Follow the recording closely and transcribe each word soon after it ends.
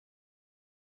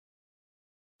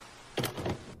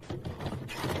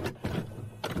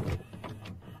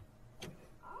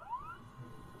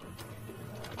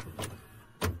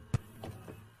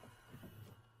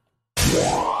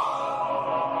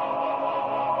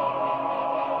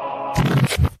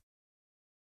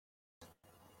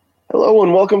Hello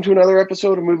and welcome to another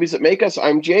episode of Movies That Make Us.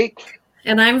 I'm Jake.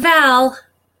 And I'm Val.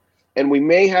 And we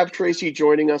may have Tracy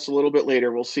joining us a little bit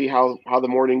later. We'll see how the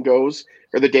morning goes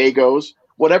or the day goes.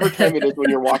 Whatever time it is when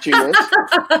you're watching this.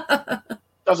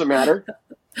 Doesn't matter.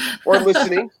 Or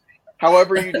listening.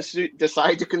 However you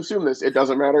decide to consume this. It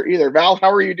doesn't matter either. Val, how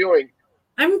are you doing?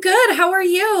 I'm good. How are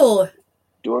you?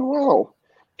 Doing well.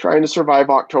 Trying to survive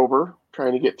October.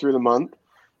 Trying to get through the month.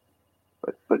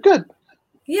 But good.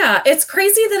 Yeah, it's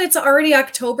crazy that it's already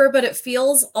October, but it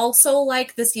feels also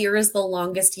like this year is the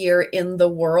longest year in the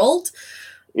world.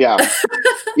 Yeah.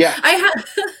 Yeah.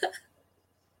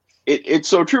 It's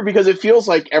so true because it feels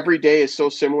like every day is so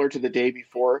similar to the day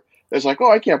before. There's like,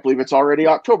 oh, I can't believe it's already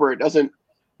October. It doesn't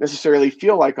necessarily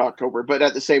feel like October, but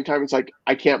at the same time, it's like,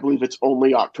 I can't believe it's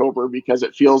only October because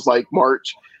it feels like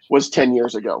March was 10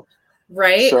 years ago.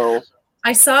 Right. So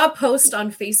I saw a post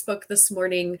on Facebook this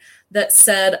morning that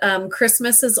said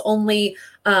Christmas is only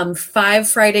 5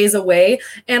 Fridays away.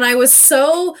 And I was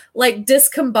so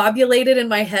discombobulated in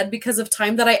my head because of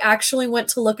time that I actually went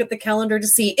to look at the calendar to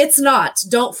see it's not.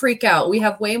 Don't freak out. We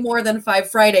have way more than 5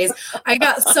 Fridays. I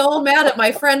got so mad at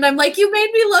my friend. I'm like, you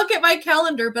made me look at my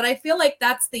calendar. But I feel like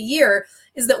that's the year,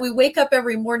 is that we wake up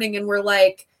every morning and we're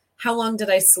like, how long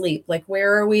did I sleep? Like,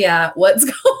 where are we at? What's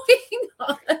going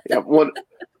on? Yeah,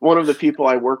 one of the people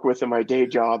I work with in my day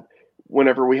job,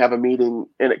 whenever we have a meeting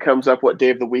and it comes up what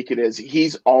day of the week it is,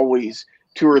 he's always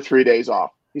 2 or 3 days off.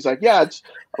 He's like, yeah, it's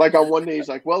like on one day, he's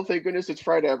like, well, thank goodness it's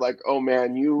Friday. I'm like, oh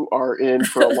man, you are in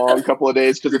for a long couple of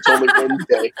days because it's only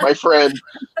Wednesday, my friend.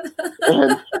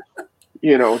 And,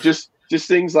 just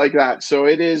things like that. So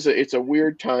it's a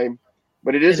weird time,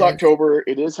 but it is October.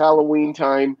 It is Halloween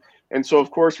time. And so,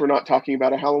 of course, we're not talking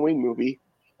about a Halloween movie.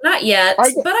 Not yet, but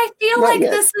I feel like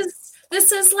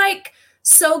this is like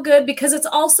so good because it's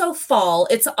also fall,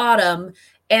 it's autumn,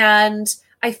 and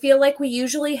I feel like we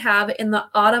usually have in the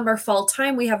autumn or fall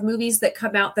time, we have movies that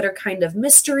come out that are kind of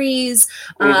mysteries.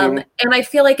 And I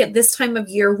feel like at this time of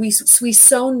year, we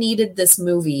so needed this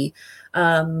movie.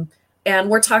 And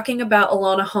we're talking about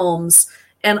Enola Holmes.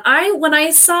 And when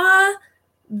I saw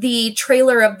the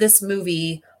trailer of this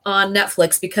movie on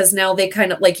Netflix, because now they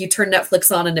kind of you turn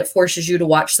Netflix on and it forces you to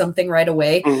watch something right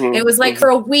away. It was for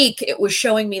a week, it was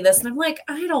showing me this. And I'm like,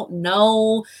 I don't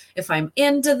know if I'm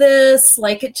into this.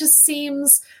 It just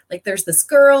seems like there's this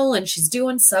girl and she's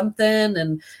doing something.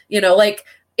 And,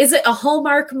 is it a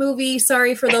Hallmark movie?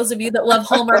 Sorry for those of you that love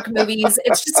Hallmark movies.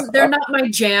 It's just, they're not my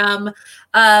jam.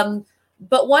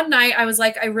 But one night I was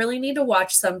like, I really need to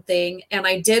watch something. And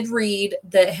I did read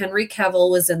that Henry Cavill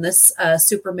was in this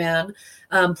Superman,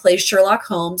 plays Sherlock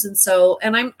Holmes.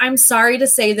 And I'm sorry to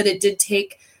say that it did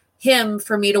take him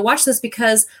for me to watch this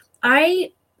because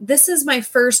this is my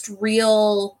first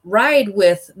real ride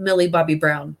with Millie Bobby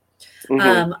Brown.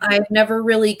 I've never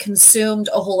really consumed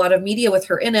a whole lot of media with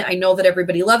her in it. I know that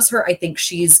everybody loves her. I think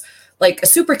she's a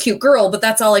super cute girl, but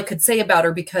that's all I could say about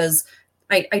her because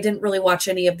I didn't really watch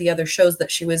any of the other shows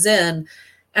that she was in.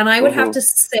 And I would have to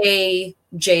say,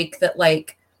 Jake, that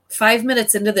 5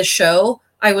 minutes into the show,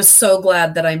 I was so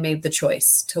glad that I made the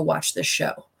choice to watch this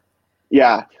show.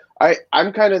 Yeah,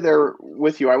 I'm kind of there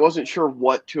with you. I wasn't sure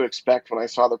what to expect when I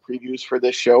saw the previews for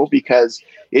this show because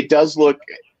it does look,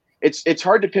 it's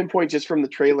hard to pinpoint just from the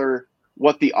trailer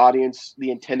what the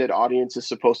intended audience is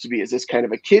supposed to be. Is this kind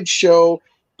of a kid's show?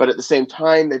 But at the same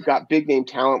time, they've got big name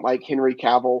talent like Henry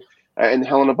Cavill and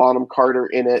Helena Bonham Carter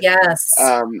in it. Yes.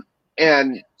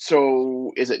 And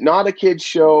so is it not a kid's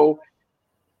show?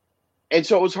 And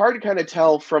so it was hard to kind of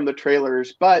tell from the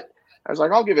trailers, but I was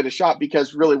like, I'll give it a shot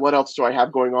because really what else do I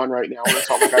have going on right now? It's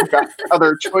not like I've got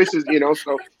other choices,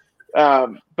 so,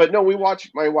 but no,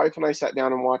 my wife and I sat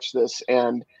down and watched this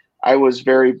and I was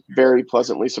very, very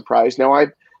pleasantly surprised. Now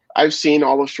I've seen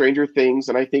all of Stranger Things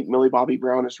and I think Millie Bobby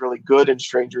Brown is really good in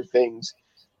Stranger Things,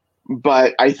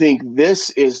 but I think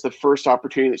this is the first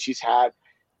opportunity that she's had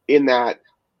in that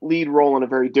lead role in a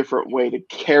very different way to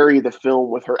carry the film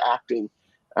with her acting.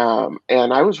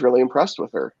 And I was really impressed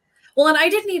with her. Well, and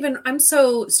I'm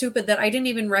so stupid that I didn't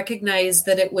even recognize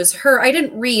that it was her. I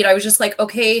didn't read. I was just like,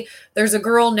 okay, there's a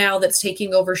girl now that's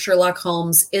taking over Sherlock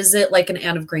Holmes. Is it like an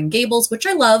Anne of Green Gables, which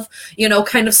I love,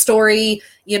 kind of story,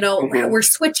 we're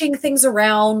switching things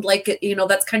around.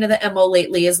 That's kind of the MO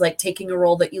lately is taking a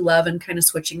role that you love and kind of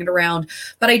switching it around.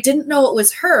 But I didn't know it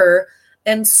was her.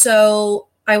 And so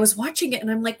I was watching it and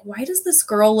I'm like, why does this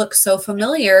girl look so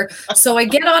familiar? So I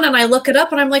get on and I look it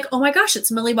up and I'm like, oh my gosh,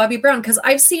 it's Millie Bobby Brown. Because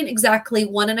I've seen exactly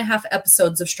 1.5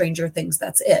 episodes of Stranger Things.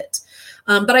 That's it.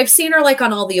 But I've seen her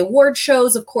on all the award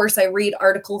shows. Of course, I read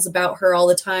articles about her all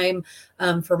the time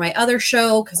for my other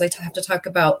show because I have to talk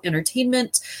about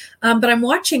entertainment. But I'm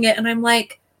watching it and I'm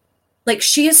like, like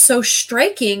she is so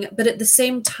striking, but at the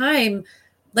same time,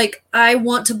 like I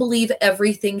want to believe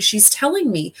everything she's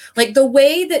telling me. Like the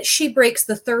way that she breaks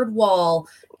the third wall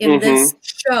in this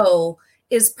show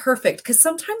is perfect, because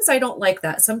sometimes I don't like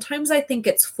that. Sometimes I think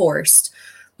it's forced.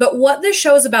 But what this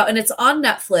show is about, and it's on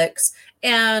Netflix,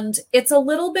 and it's a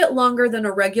little bit longer than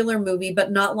a regular movie,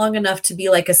 but not long enough to be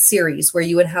like a series where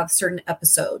you would have certain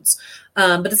episodes.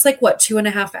 But it's like, what,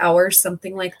 2.5 hours,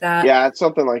 something like that? Yeah, it's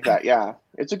something like that. Yeah,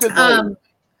 it's a good length.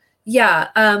 Yeah,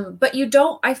 but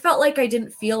I felt like I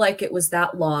didn't feel like it was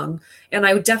that long, and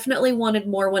I definitely wanted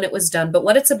more when it was done. But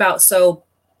what it's about, so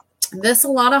this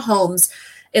Alana Holmes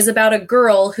is about a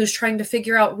girl who's trying to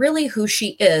figure out really who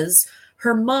she is.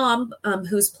 Her mom,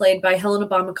 who's played by Helena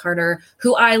Bonham Carter,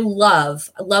 who I love,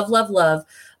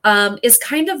 is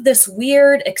kind of this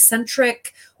weird,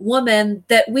 eccentric woman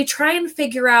that we try and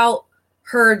figure out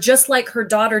her just like her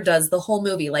daughter does the whole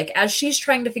movie. Like as she's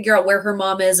trying to figure out where her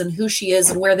mom is and who she is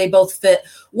and where they both fit,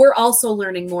 we're also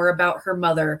learning more about her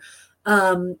mother.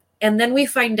 And then we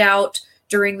find out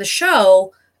during the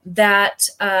show that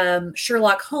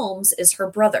Sherlock Holmes is her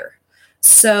brother.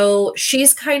 So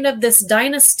she's kind of this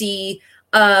dynasty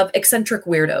of eccentric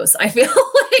weirdos. I feel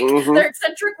like they're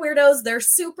eccentric weirdos. They're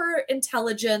super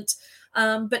intelligent.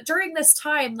 But during this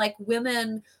time, like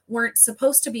women weren't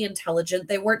supposed to be intelligent.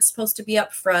 They weren't supposed to be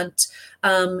upfront,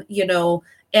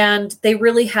 and they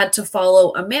really had to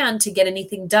follow a man to get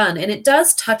anything done. And it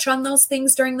does touch on those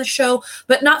things during the show,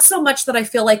 but not so much that I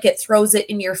feel like it throws it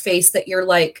in your face that you're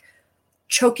like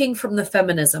choking from the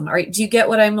feminism. All right. Do you get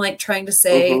what I'm like trying to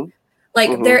say? Like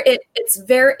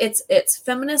it's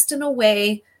feminist in a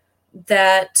way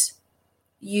that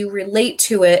you relate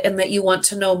to it and that you want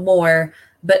to know more,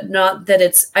 but not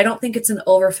that I don't think it's an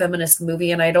over feminist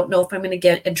movie. And I don't know if I'm going to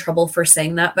get in trouble for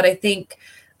saying that, but I think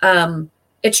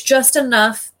it's just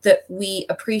enough that we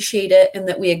appreciate it and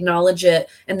that we acknowledge it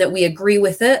and that we agree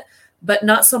with it, but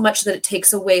not so much that it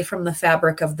takes away from the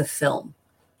fabric of the film,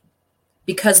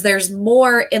 because there's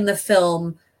more in the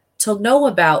film to know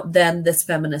about than this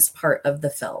feminist part of the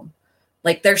film.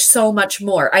 Like there's so much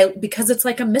more because it's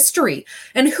like a mystery,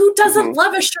 and who doesn't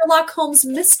love a Sherlock Holmes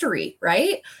mystery,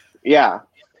 right? Yeah,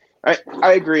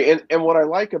 I agree. And what I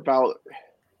like about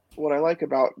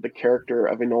the character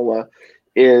of Enola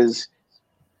is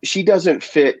she doesn't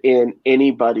fit in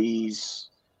anybody's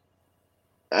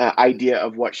idea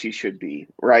of what she should be,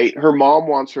 right? Her mom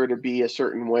wants her to be a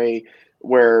certain way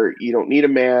where you don't need a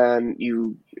man,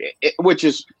 which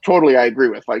is totally, I agree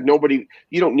with. Like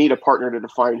you don't need a partner to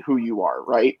define who you are,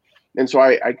 right? And so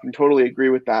I can totally agree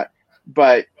with that.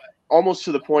 But almost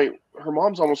to the point, her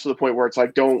mom's almost to the point where it's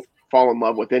like, don't fall in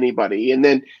love with anybody. And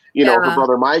then, her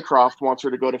brother Mycroft wants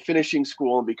her to go to finishing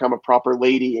school and become a proper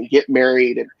lady and get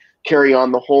married and carry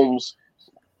on the Holmes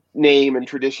name and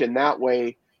tradition that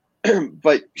way.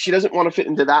 But she doesn't want to fit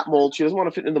into that mold. She doesn't want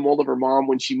to fit into the mold of her mom.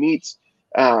 When she meets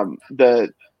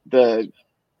the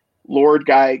Lord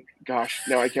guy, gosh,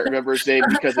 now I can't remember his name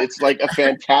because it's like a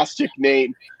fantastic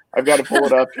name. I've got to pull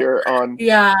it up here on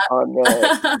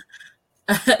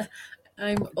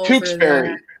I'm over Tewksbury.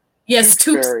 that. Yes,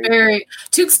 Tewksbury.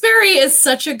 Tewksbury is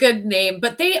such a good name,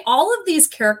 but all of these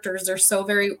characters are so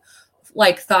very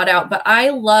like thought out. But I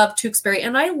love Tewksbury,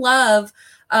 and I love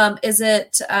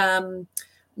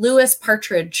Louis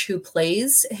Partridge who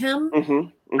plays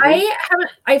him.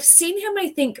 I've seen him, I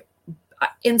think,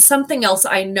 in something else.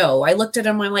 I looked at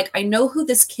him, I'm like, I know who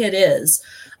this kid is.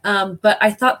 But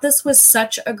I thought this was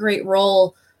such a great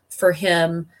for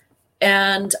him.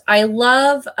 And I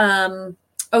love,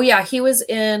 he was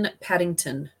in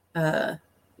Paddington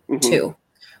too,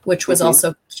 which was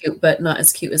also cute, but not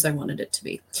as cute as I wanted it to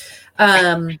be.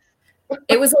 Anyway,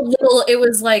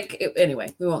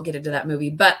 we won't get into that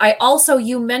movie. But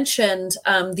you mentioned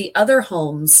the other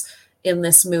Holmes in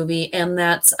this movie, and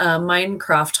that's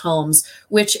Mycroft Holmes,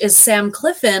 which is Sam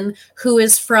Clifton, who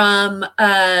is from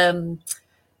Pirates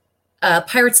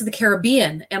of the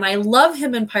Caribbean. And I love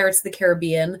him in Pirates of the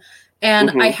Caribbean.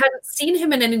 And I hadn't seen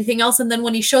him in anything else. And then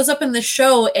when he shows up in the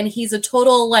show and he's a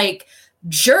total like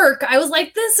jerk, I was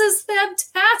like, this is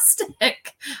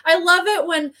fantastic. I love it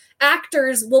when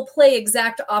actors will play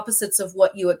exact opposites of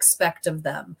what you expect of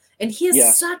them. And he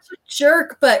is such a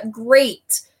jerk, but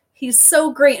great. He's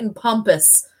so great and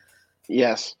pompous.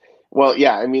 Yes. Well,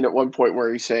 yeah. I mean, at one point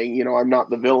where he's saying, I'm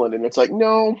not the villain. And it's like,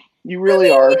 no, you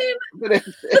really are. But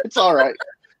it's all right.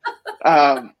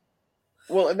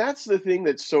 Well, and that's the thing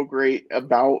that's so great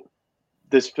about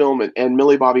this film and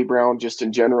Millie Bobby Brown just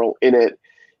in general in it,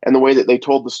 and the way that they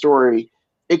told the story.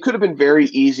 It could have been very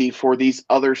easy for these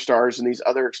other stars and these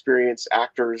other experienced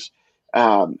actors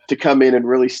to come in and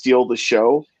really steal the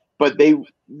show, but they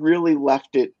really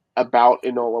left it about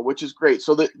Enola, which is great.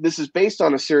 So this is based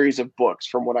on a series of books,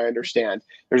 from what I understand.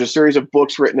 There's a series of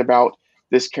books written about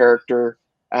this character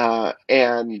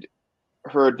and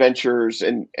her adventures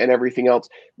and everything else,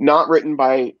 not written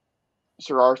by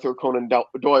Sir Arthur Conan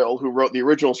Doyle, who wrote the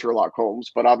original Sherlock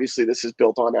Holmes, but obviously this is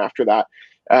built on after that.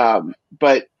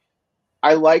 But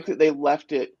I like that they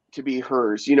left it to be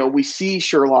hers. You know, we see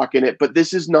Sherlock in it, but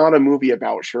this is not a movie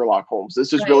about Sherlock Holmes.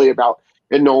 This is really about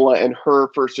Enola and her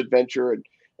first adventure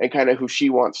and kind of who she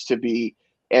wants to be.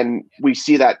 And we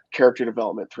see that character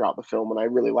development throughout the film, and I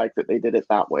really like that they did it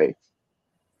that way.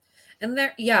 And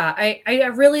there, yeah, I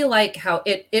really like how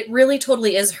it really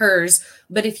totally is hers.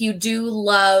 But if you do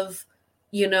love,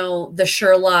 you know, the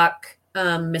Sherlock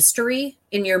mystery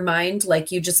in your mind,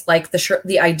 like you just like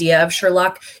the idea of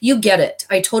Sherlock, you get it.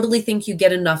 I totally think you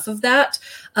get enough of that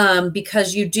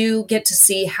because you do get to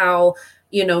see how,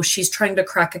 you know, she's trying to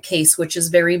crack a case, which is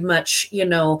very much, you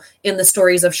know, in the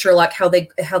stories of Sherlock, how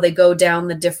they go down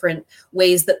the different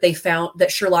ways that they found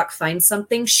that Sherlock finds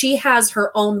something. She has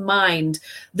her own mind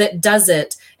that does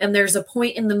it. And there's a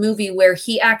point in the movie where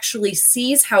he actually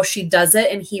sees how she does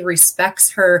it and he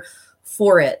respects her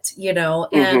for it, you know,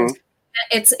 and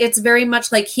it's very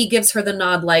much like he gives her the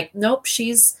nod, like, nope,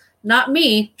 she's not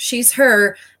me, she's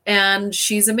her, and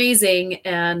she's amazing.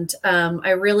 And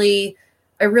I really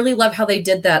love how they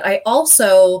did that. I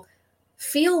also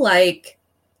feel like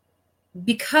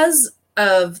because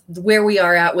of where we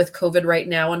are at with COVID right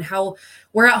now and how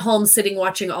we're at home sitting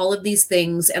watching all of these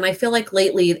things, and I feel like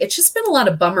lately it's just been a lot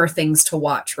of bummer things to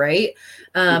watch, right?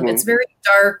 It's very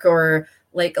dark, or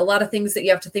like a lot of things that you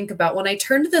have to think about. When I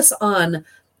turned this on,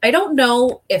 I don't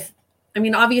know if, I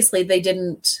mean, obviously they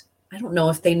didn't, I don't know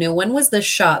if they knew, when was this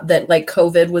shot that like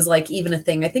COVID was like even a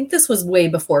thing? I think this was way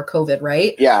before COVID,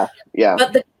 right? Yeah.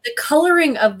 But the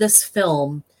coloring of this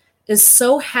film is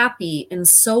so happy and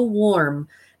so warm.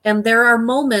 And there are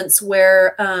moments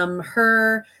where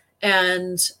her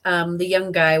and the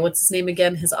young guy, what's his name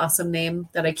again? His awesome name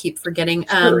that I keep forgetting.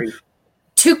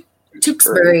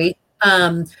 Tewksbury.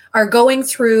 Are going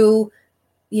through,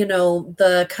 you know,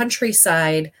 the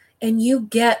countryside, and you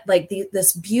get like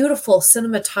this beautiful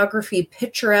cinematography,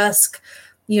 picturesque,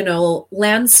 you know,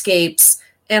 landscapes.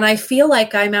 And I feel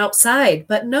like I'm outside,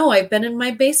 but no, I've been in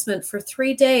my basement for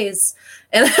 3 days.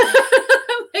 And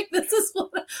I'm like, this is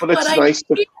what it's nice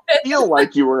to feel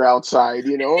like you were outside,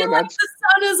 you know, and like the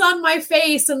sun is on my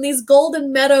face, and these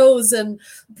golden meadows and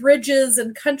bridges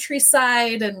and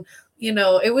countryside, and you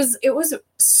know, it was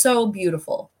so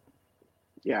beautiful.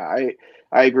 Yeah,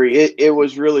 I agree. It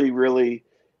was really, really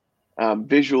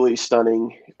visually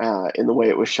stunning in the way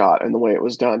it was shot and the way it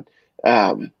was done.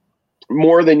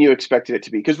 More than you expected it to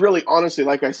be. Because really, honestly,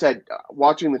 like I said,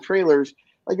 watching the trailers,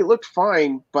 like it looked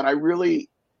fine, but I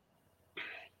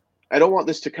don't want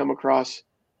this to come across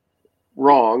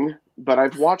wrong, but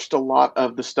I've watched a lot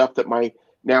of the stuff that my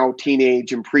now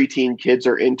teenage and preteen kids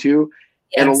are into.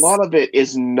 Yes. And a lot of it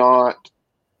is not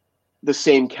the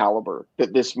same caliber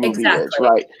that this movie is,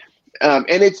 right?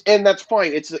 And that's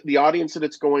fine. It's the audience that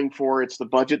it's going for. It's the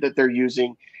budget that they're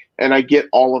using, and I get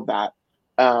all of that.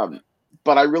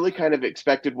 But I really kind of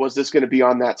expected, was this going to be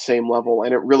on that same level?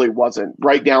 And it really wasn't.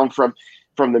 Right down from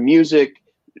the music,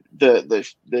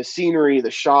 the scenery, the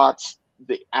shots,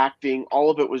 the acting, all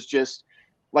of it was just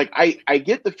like, I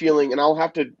get the feeling, and I'll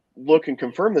have to look and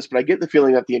confirm this, but I get the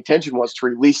feeling that the intention was to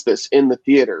release this in the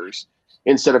theaters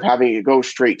instead of having it go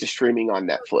straight to streaming on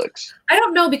Netflix. I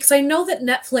don't know, because I know that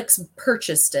Netflix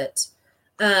purchased it.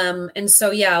 And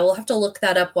so, yeah, we'll have to look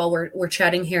that up while we're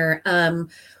chatting here.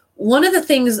 One of the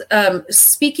things,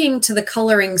 speaking to the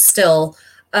coloring still,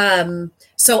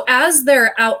 so as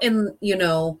they're out in, you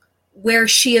know, where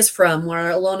she is from,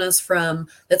 where Ilona's from,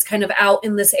 that's kind of out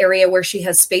in this area where she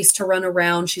has space to run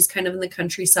around. She's kind of in the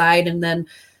countryside, and then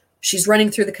she's running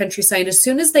through the countryside. As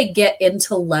soon as they get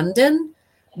into London,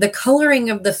 the coloring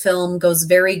of the film goes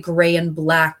very gray and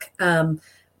black,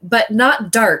 but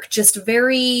not dark, just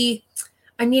very,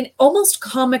 I mean, almost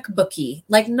comic booky,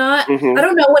 like not, I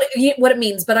don't know what it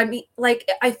means, but I mean, like,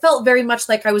 I felt very much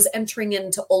like I was entering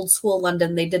into old school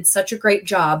London. They did such a great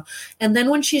job. And then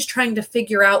when she's trying to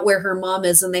figure out where her mom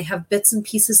is, and they have bits and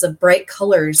pieces of bright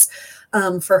colors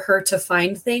for her to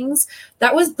find things,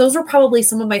 those were probably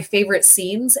some of my favorite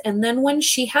scenes. And then when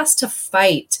she has to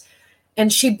fight,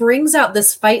 and she brings out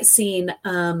this fight scene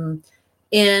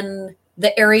in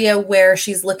the area where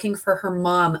she's looking for her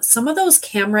mom. Some of those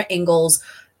camera angles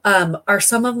are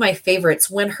some of my favorites.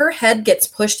 When her head gets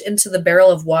pushed into the barrel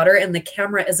of water and the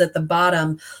camera is at the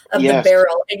bottom of the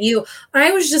barrel, and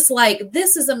I was just like,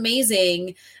 this is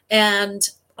amazing. And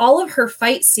all of her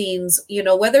fight scenes, you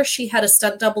know, whether she had a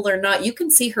stunt double or not, you can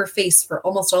see her face for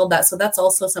almost all of that. So that's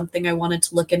also something I wanted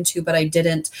to look into, but I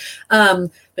didn't.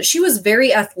 But she was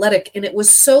very athletic, and it was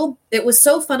so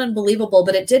fun and believable.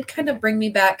 But it did kind of bring me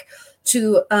back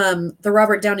to the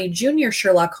Robert Downey Jr.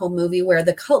 Sherlock Holmes movie, where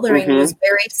the coloring was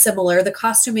very similar, the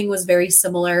costuming was very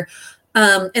similar,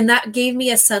 and that gave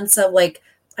me a sense of like,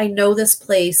 I know this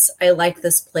place, I like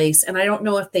this place, and I don't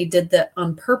know if they did that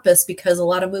on purpose because a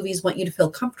lot of movies want you to feel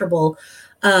comfortable,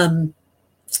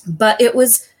 but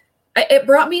it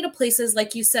brought me to places,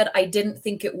 like you said, I didn't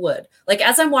think it would. Like,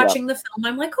 as I'm watching the film,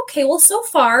 I'm like, okay, well, so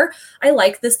far, I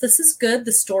like this. This is good.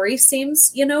 The story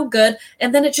seems, you know, good.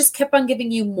 And then it just kept on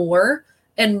giving you more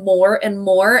and more and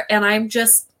more. And I'm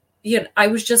just, you know, I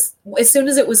was just, as soon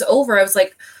as it was over, I was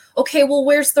like, okay, well,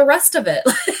 where's the rest of it?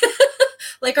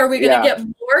 Like, are we going to get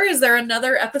more? Is there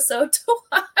another episode to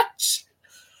watch?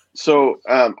 So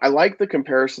I like the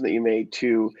comparison that you made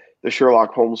to the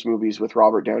Sherlock Holmes movies with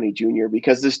Robert Downey Jr.,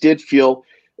 because this did feel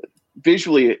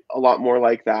visually a lot more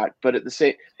like that. But at the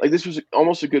same, like, this was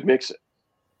almost a good mix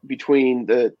between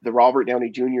the Robert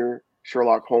Downey Jr.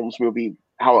 Sherlock Holmes movie,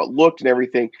 how it looked and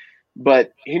everything.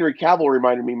 But Henry Cavill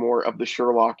reminded me more of the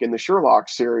Sherlock in the Sherlock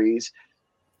series,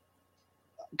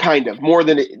 kind of more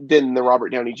than the Robert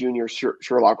Downey Jr.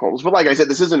 Sherlock Holmes. But like I said,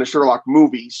 this isn't a Sherlock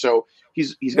movie, so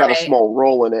he's got a small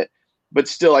role in it. But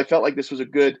still, I felt like this was a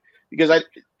good, because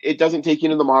it doesn't take you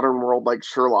into the modern world like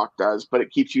Sherlock does, but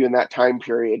it keeps you in that time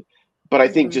period. But I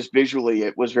think just visually,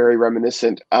 it was very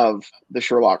reminiscent of the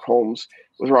Sherlock Holmes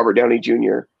with Robert Downey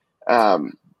Jr.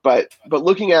 But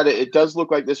looking at it, it does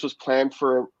look like this was planned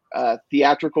for a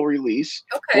theatrical release.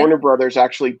 Okay. Warner Brothers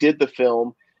actually did the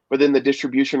film, but then the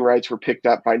distribution rights were picked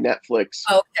up by Netflix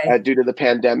due to the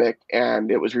pandemic, and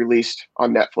it was released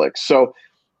on Netflix.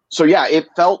 So yeah, it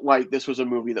felt like this was a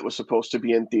movie that was supposed to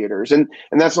be in theaters, and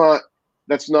that's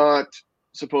not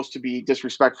supposed to be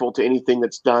disrespectful to anything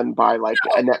that's done by like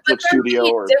a Netflix studio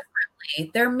or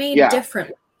differently. They're made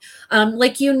differently.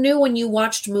 Like, you knew when you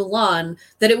watched Mulan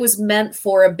that it was meant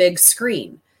for a big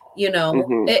screen. You know,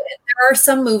 there are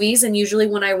some movies, and usually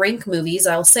when I rank movies,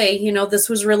 I'll say, you know, this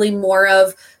was really more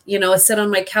of, you know, a sit on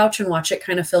my couch and watch it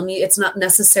kind of film. It's not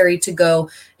necessary to go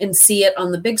and see it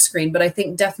on the big screen, but I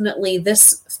think definitely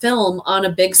this film on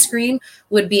a big screen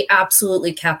would be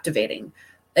absolutely captivating.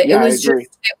 It was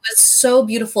so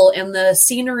beautiful, and the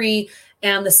scenery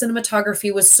and the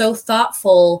cinematography was so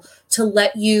thoughtful to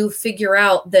let you figure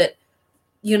out that,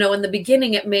 you know, in the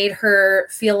beginning, it made her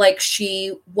feel like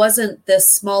she wasn't this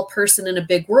small person in a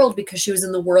big world, because she was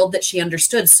in the world that she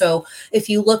understood. So if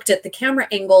you looked at the camera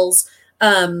angles,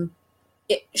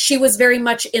 she was very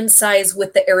much in size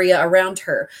with the area around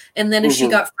her. And then as she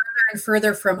got further and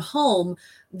further from home,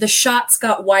 the shots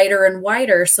got wider and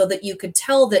wider, so that you could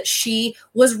tell that she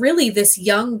was really this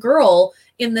young girl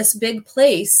in this big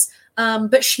place.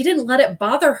 But she didn't let it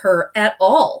bother her at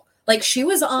all. Like, she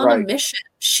was on a mission.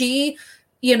 She,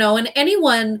 you know, and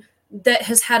anyone that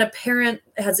has had a parent,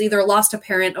 has either lost a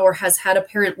parent or has had a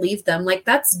parent leave them, like,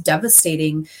 that's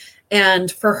devastating.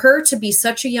 And for her to be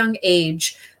such a young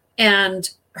age, and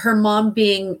her mom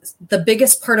being the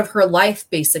biggest part of her life,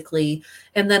 basically,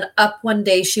 and then up one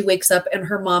day she wakes up and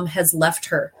her mom has left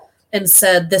her and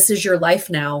said, this is your life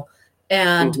now.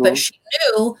 And but she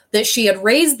knew that she had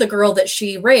raised the girl that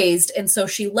she raised, and so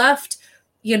she left,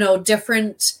 you know,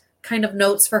 different kind of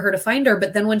notes for her to find her.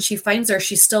 But then when she finds her,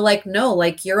 she's still like, no,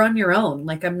 like, you're on your own.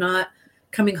 Like, I'm not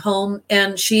coming home.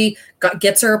 And she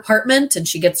gets her apartment, and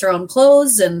she gets her own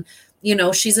clothes. And, you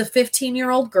know, she's a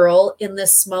 15-year-old girl in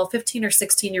this small 15 or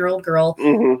 16-year-old girl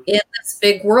in this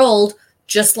big world,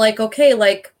 just like, okay,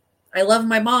 like, I love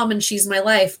my mom and she's my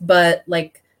life, but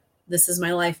like, this is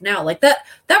my life now. Like, that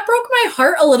broke my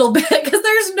heart a little bit, because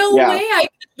there's no way I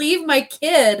could leave my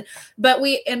kid. But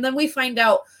then we find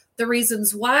out the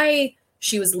reasons why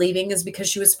she was leaving is because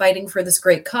she was fighting for this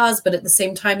great cause. But at the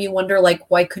same time, you wonder, like,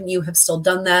 why couldn't you have still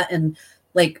done that and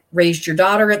like raised your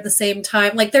daughter at the same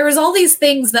time? Like, there was all these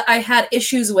things that I had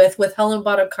issues with Helen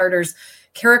Bonham Carter's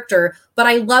character, but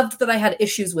I loved that I had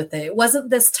issues with it. It wasn't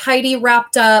this tidy,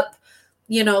 wrapped up,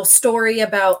 you know, story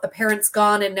about a parent's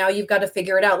gone and now you've got to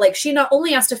figure it out. Like, she not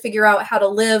only has to figure out how to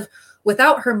live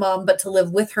without her mom, but to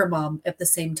live with her mom at the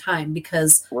same time,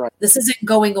 because this isn't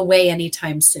going away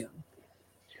anytime soon.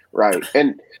 Right.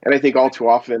 And I think all too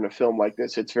often in a film like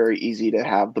this, it's very easy to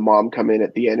have the mom come in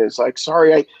at the end. And it's like,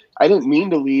 sorry, I didn't mean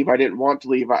to leave. I didn't want to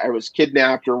leave. I was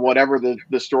kidnapped, or whatever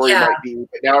the story might be.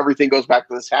 But now everything goes back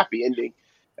to this happy ending.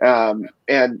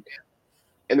 And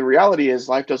the reality is,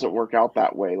 life doesn't work out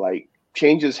that way. Like,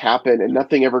 changes happen and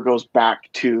nothing ever goes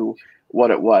back to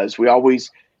what it was. We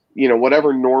always,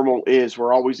 whatever normal is,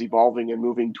 we're always evolving and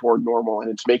moving toward normal, and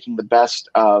it's making the best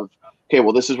of, okay,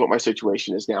 well, this is what my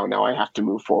situation is now. Now I have to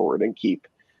move forward and keep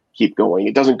going.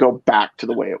 It doesn't go back to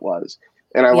the way it was.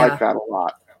 And I like that a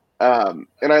lot.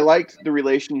 And I liked the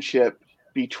relationship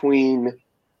between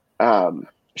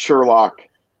Sherlock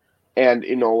and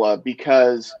Enola,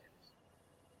 because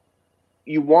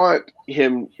you want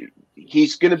him,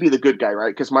 he's going to be the good guy,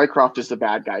 right? Because Mycroft is the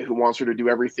bad guy who wants her to do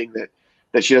everything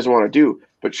that she doesn't want to do.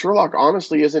 But Sherlock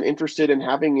honestly isn't interested in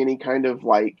having any kind of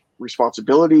like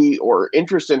responsibility or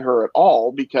interest in her at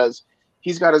all, because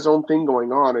he's got his own thing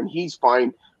going on and he's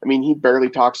fine. I mean, he barely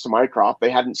talks to Mycroft. They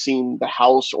hadn't seen the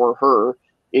house or her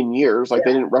in years. Like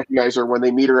they didn't recognize her when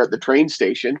they meet her at the train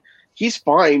station. He's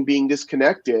fine being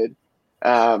disconnected.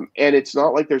 And it's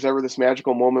not like there's ever this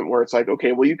magical moment where it's like,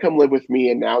 okay, well, you come live with me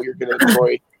and now you're going to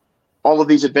enjoy all of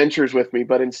these adventures with me.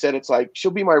 But instead it's like, she'll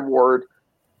be my ward.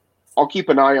 I'll keep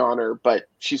an eye on her, but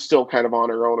she's still kind of on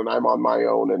her own and I'm on my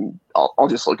own, and I'll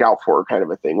just look out for her, kind of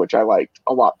a thing, which I liked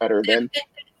a lot better than.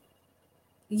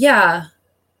 Yeah.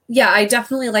 Yeah, I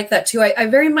definitely like that too. I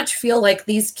very much feel like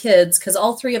these kids, because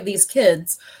all three of these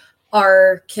kids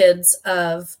are kids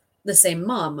of the same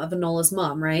mom, of Enola's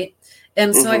mom, right?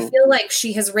 And so I feel like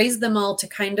she has raised them all to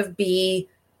kind of be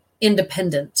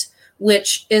independent,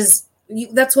 which is,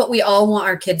 that's what we all want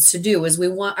our kids to do, is we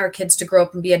want our kids to grow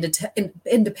up and be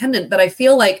independent. But I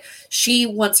feel like she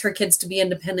wants her kids to be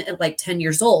independent at like 10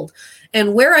 years old.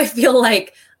 And where I feel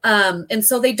like, and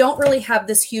so they don't really have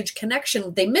this huge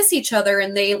connection. They miss each other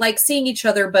and they like seeing each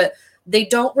other, but they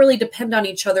don't really depend on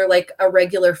each other like a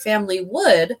regular family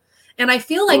would. And I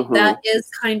feel like that is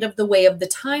kind of the way of the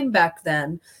time back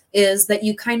then, is that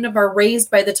you kind of are raised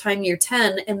by the time you're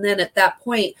 10. And then at that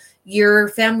point, your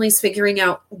family's figuring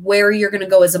out where you're going to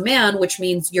go as a man, which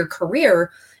means your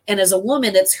career. And as a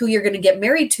woman, it's who you're going to get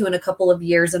married to in a couple of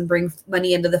years and bring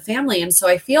money into the family. And so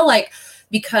I feel like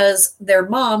because their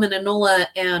mom and Enola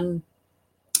and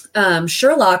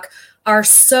Sherlock are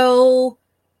so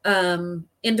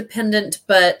independent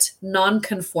but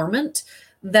non-conformant,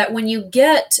 that when you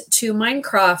get to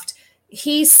Mycroft,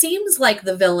 he seems like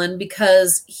the villain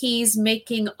because he's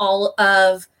making all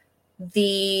of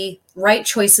the right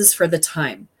choices for the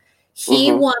time.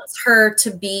 He wants her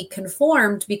to be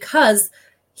conformed because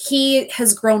he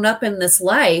has grown up in this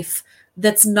life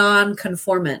that's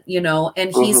non-conformant,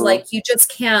 and he's like, you just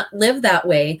can't live that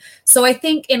way. So I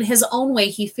think in his own way,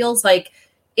 he feels like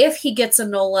if he gets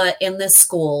Enola in this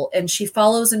school and she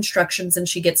follows instructions and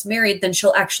she gets married, then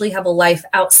she'll actually have a life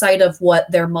outside of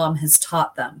what their mom has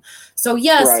taught them. So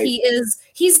yes,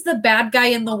 he's the bad guy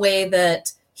in the way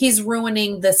that he's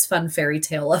ruining this fun fairy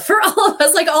tale for all of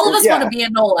us. Like all of us want to be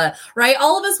Enola, right?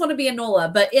 All of us want to be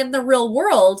Enola, but in the real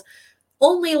world,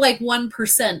 only like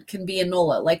 1% can be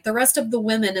Enola. Like the rest of the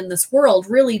women in this world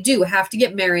really do have to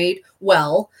get married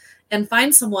well and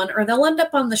find someone, or they'll end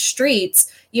up on the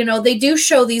streets. They do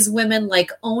show these women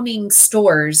like owning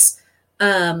stores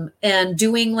and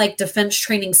doing like defense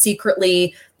training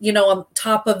secretly, on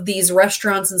top of these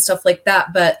restaurants and stuff like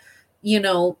that. But,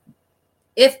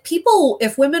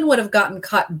 if women would have gotten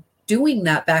caught doing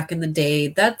that back in the day,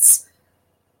 that's,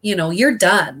 you're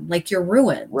done, like you're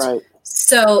ruined. Right.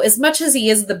 So as much as he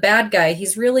is the bad guy,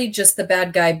 he's really just the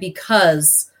bad guy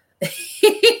because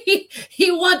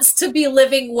he wants to be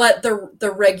living what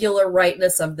the regular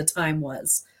rightness of the time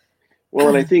was. Well,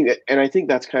 and I think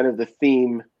that's kind of the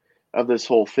theme of this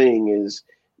whole thing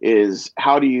is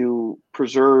how do you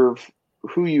preserve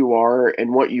who you are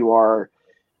and what you are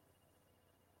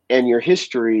and your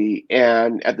history,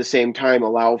 and at the same time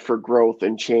allow for growth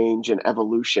and change and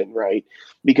evolution, right?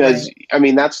 Because I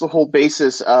mean, that's the whole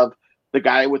basis of the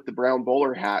guy with the brown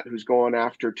bowler hat who's going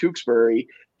after Tewksbury,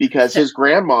 because his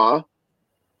grandma,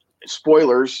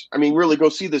 spoilers, I mean, really go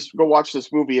watch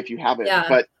this movie if you haven't,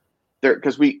 but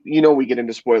because we get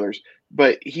into spoilers,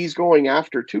 but he's going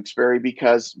after Tewksbury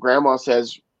because grandma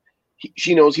says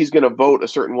she knows he's going to vote a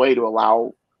certain way to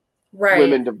allow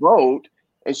women to vote,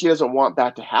 and she doesn't want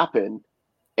that to happen.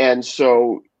 And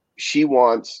so she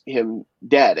wants him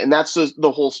dead. And that's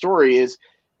the whole story is,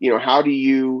 how do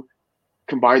you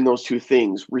combine those two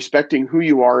things, respecting who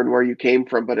you are and where you came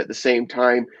from, but at the same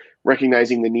time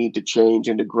recognizing the need to change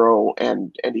and to grow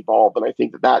and evolve. And I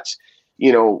think that's,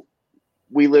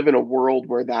 we live in a world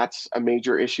where that's a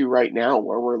major issue right now,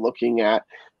 where we're looking at,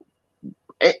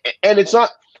 and it's not,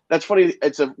 that's funny.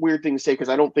 It's a weird thing to say, because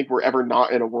I don't think we're ever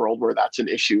not in a world where that's an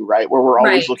issue, right? Where we're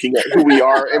always looking at who we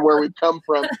are and where we've come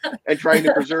from and trying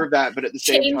to preserve that. But at the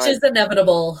same time, change is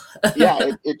inevitable.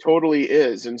 It totally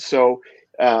is. And so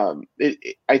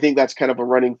I think that's kind of a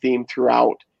running theme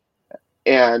throughout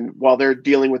And while they're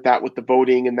dealing with that with the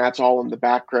voting and that's all in the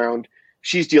background,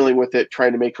 she's dealing with it,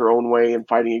 trying to make her own way and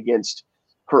fighting against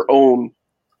her own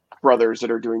brothers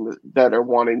that are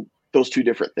wanting those two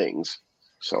different things.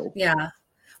 So yeah.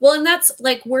 Well, and that's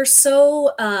like, we're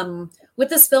so with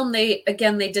this film, they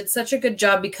did such a good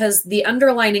job, because the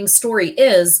underlining story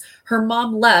is her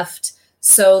mom left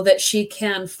so that she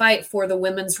can fight for the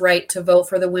women's right to vote,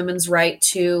 for the women's right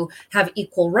to have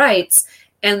equal rights.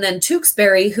 And then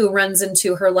Tewksbury, who runs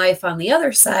into her life on the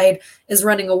other side, is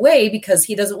running away because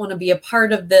he doesn't want to be a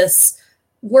part of this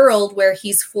world where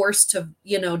he's forced to,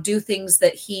 do things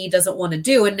that he doesn't want to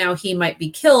do. And now he might be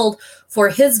killed for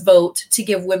his vote to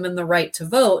give women the right to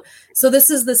vote. So this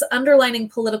is this underlining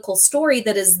political story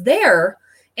that is there,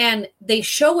 and they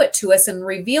show it to us and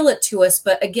reveal it to us.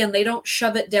 But again, they don't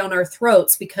shove it down our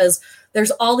throats, because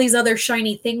there's all these other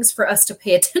shiny things for us to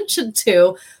pay attention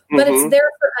to, but it's there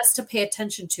for us to pay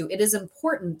attention to. It is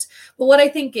important. But what I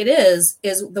think it is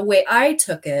the way I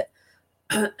took it,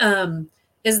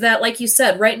 is that, like you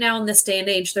said, right now in this day and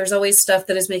age, there's always stuff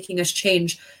that is making us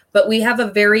change. But we have a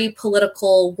very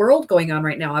political world going on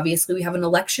right now. Obviously, we have an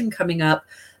election coming up.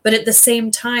 But at the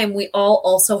same time, we all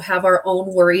also have our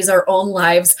own worries, our own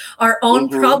lives, our own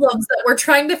problems that we're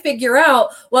trying to figure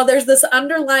out while there's this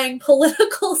underlying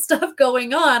political stuff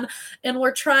going on. And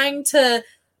we're trying to,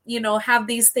 have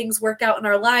these things work out in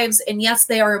our lives. And yes,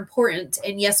 they are important.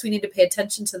 And yes, we need to pay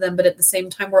attention to them. But at the same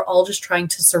time, we're all just trying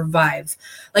to survive.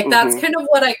 Like, that's kind of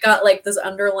what I got, like this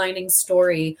underlining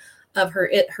story of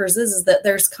hers is that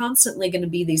there's constantly going to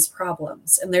be these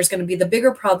problems. And there's going to be the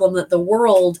bigger problem that the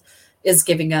world is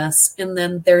giving us. And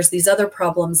then there's these other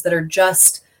problems that are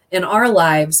just in our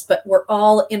lives, but we're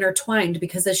all intertwined,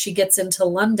 because as she gets into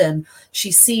London, she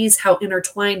sees how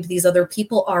intertwined these other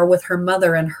people are with her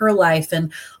mother and her life,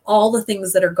 and all the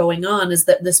things that are going on, is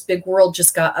that this big world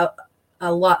just got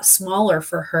a lot smaller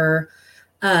for her.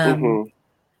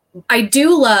 I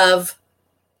do love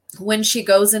when she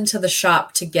goes into the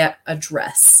shop to get a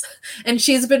dress, and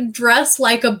she's been dressed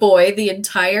like a boy the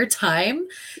entire time.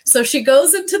 So she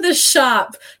goes into the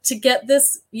shop to get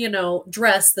this,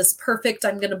 dress, this perfect,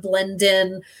 I'm going to blend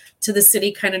in to the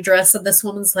city kind of dress. And this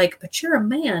woman's like, but you're a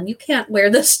man, you can't wear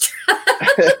this dress.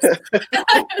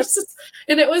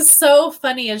 And it was so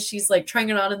funny as she's like trying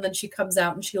it on, and then she comes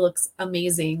out and she looks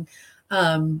amazing.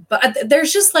 But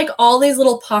there's just like all these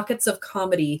little pockets of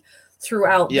comedy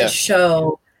throughout the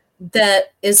show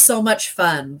that is so much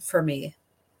fun for me.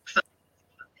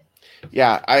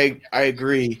 Yeah, I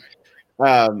agree.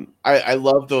 I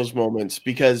love those moments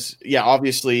because,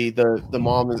 obviously the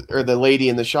mom or the lady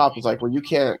in the shop is like, well,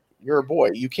 you're a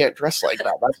boy. You can't dress like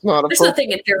that. That's not There's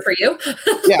nothing in here for you.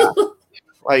 Yeah.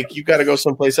 Like, you got to go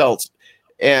someplace else.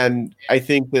 And I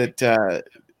think that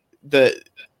the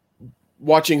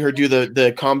watching her do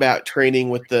the combat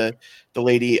training with the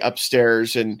lady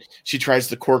upstairs, and she tries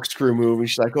the corkscrew move, and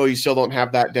she's like, oh, you still don't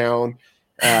have that down.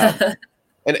 And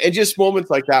just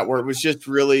moments like that where it was just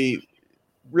really,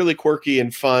 really quirky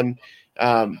and fun.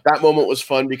 That moment was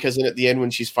fun because then at the end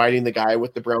when she's fighting the guy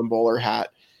with the brown bowler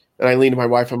hat, and I lean to my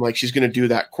wife, I'm like, she's going to do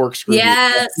that corkscrew.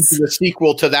 Yes. This is a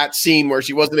sequel to that scene where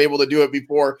she wasn't able to do it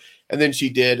before. And then she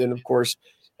did. And of course,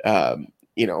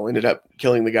 ended up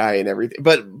killing the guy and everything.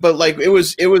 But like, it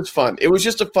was fun. It was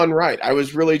just a fun ride. I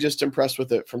was really just impressed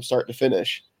with it from start to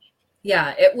finish.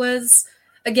 Yeah, it was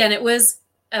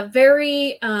a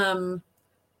very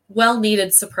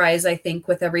well-needed surprise, I think,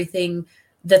 with everything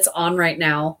that's on right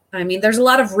now. I mean, there's a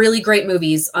lot of really great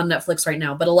movies on Netflix right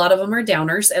now, but a lot of them are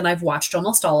downers, and I've watched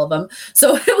almost all of them.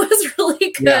 So it was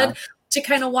really good to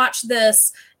kind of watch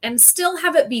this and still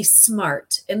have it be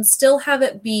smart and still have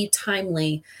it be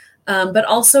timely, but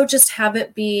also just have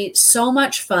it be so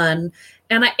much fun.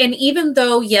 And even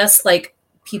though, yes, like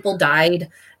people died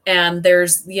and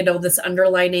there's, this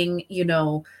underlining,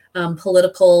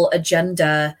 political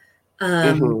agenda,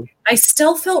 I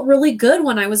still felt really good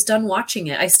when I was done watching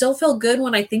it. I still feel good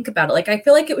when I think about it. Like, I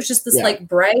feel like it was just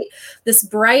this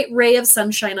bright ray of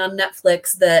sunshine on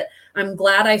Netflix that I'm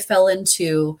glad I fell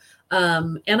into.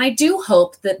 And I do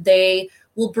hope that they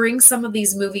will bring some of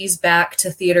these movies back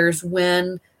to theaters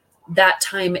when that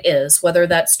time is, whether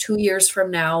that's 2 years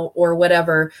from now or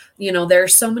whatever. There are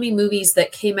so many movies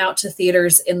that came out to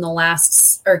theaters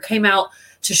came out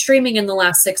to streaming in the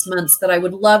last 6 months that I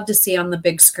would love to see on the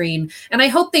big screen. And I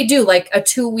hope they do like a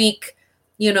 2-week,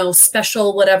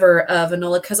 special whatever of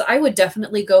Enola, because I would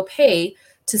definitely go pay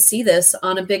to see this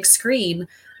on a big screen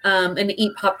and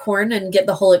eat popcorn and get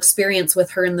the whole experience with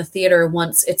her in the theater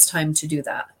once it's time to do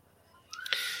that.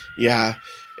 Yeah.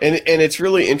 And it's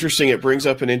really interesting. It brings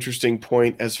up an interesting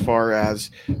point as far as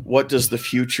what does the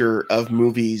future of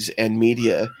movies and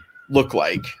media look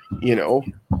like, you know?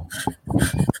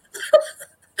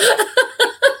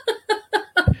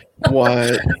 What?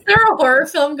 Is there a horror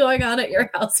film going on at your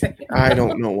house right now? I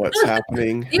don't know what's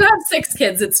happening. You have 6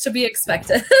 kids. It's to be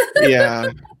expected. Yeah.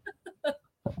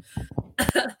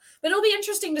 But it'll be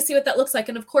interesting to see what that looks like.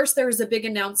 And of course, there was a big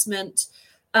announcement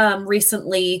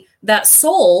recently that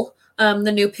Soul,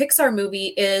 the new Pixar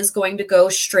movie, is going to go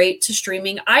straight to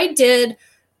streaming. I did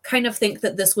kind of think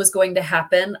that this was going to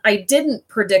happen. I didn't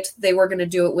predict they were going to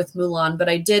do it with Mulan, but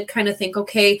I did kind of think,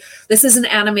 okay, this is an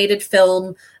animated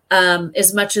film.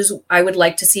 As much as I would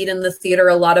like to see it in the theater,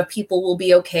 a lot of people will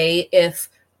be okay if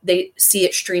they see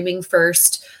it streaming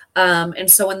first. And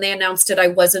so when they announced it, I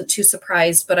wasn't too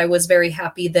surprised, but I was very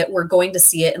happy that we're going to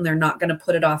see it and they're not going to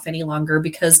put it off any longer,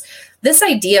 because this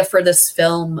idea for this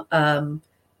film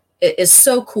is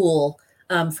so cool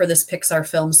for this Pixar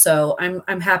film. So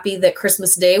I'm happy that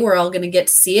Christmas Day, we're all going to get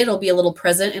to see it. It'll be a little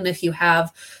present. And if you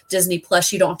have Disney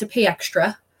Plus, you don't have to pay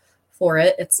extra for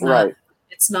it. It's not, right.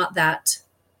 It's not that,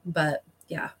 but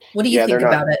yeah. What do you think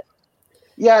about it?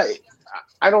 Yeah,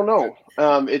 I don't know.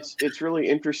 It's really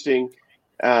interesting.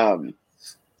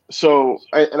 So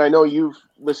I know you've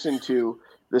listened to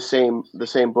the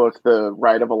same book, The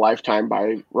Ride of a Lifetime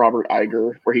by Robert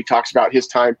Iger, where he talks about his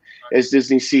time as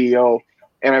Disney CEO.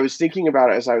 And I was thinking about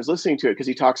it as I was listening to it, because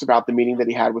he talks about the meeting that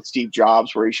he had with Steve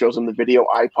Jobs, where he shows him the video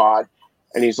iPod,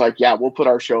 and he's like, yeah, we'll put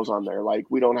our shows on there. Like,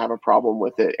 we don't have a problem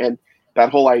with it. And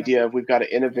that whole idea of we've got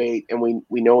to innovate, and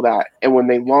we know that. And when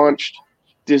they launched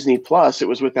Disney Plus, it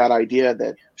was with that idea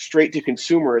that straight to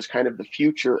consumer is kind of the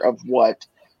future of what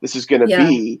this is going to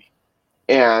be.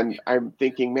 And I'm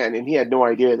thinking, man, and he had no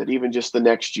idea that even just the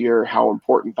next year, how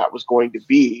important that was going to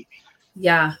be.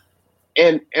 Yeah.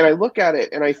 And I look at it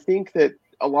and I think that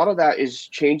a lot of that is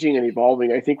changing and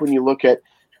evolving. I think when you look at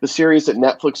the series that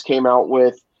Netflix came out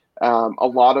with, a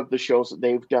lot of the shows that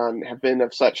they've done have been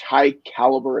of such high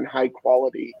caliber and high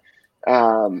quality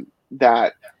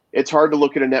that it's hard to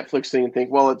look at a Netflix thing and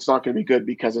think, well, it's not going to be good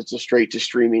because it's a straight to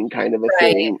streaming kind of a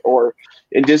thing. Or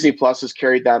and Disney Plus has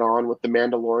carried that on with The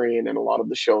Mandalorian and a lot of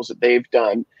the shows that they've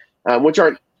done, which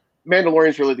aren't,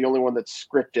 Mandalorian's really the only one that's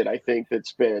scripted, I think,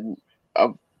 that's been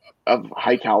of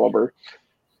high caliber.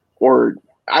 Or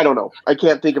I don't know. I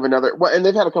can't think of another. Well, and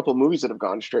they've had a couple of movies that have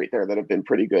gone straight there that have been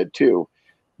pretty good too.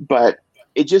 But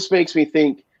it just makes me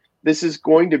think this is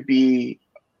going to be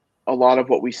a lot of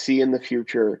what we see in the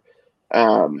future.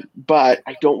 But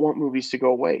I don't want movies to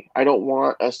go away. I don't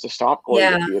want us to stop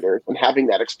going to theaters and having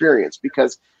that experience,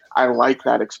 because I like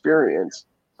that experience,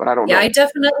 but I don't know. I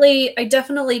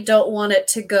definitely don't want it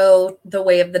to go the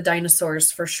way of the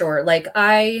dinosaurs, for sure. Like,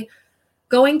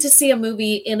 going to see a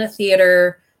movie in a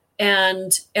theater,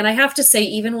 and I have to say,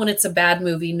 even when it's a bad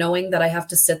movie, knowing that I have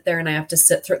to sit there and I have to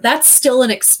sit through, that's still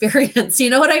an experience. You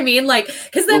know what I mean? Like,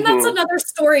 because then that's another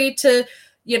story to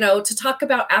talk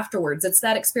about afterwards. It's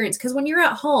that experience. Because when you're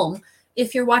at home,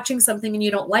 if you're watching something and you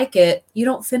don't like it, you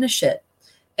don't finish it.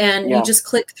 And you just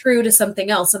click through to something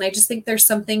else. And I just think there's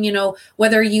something,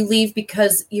 whether you leave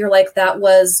because you're like, that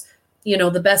was,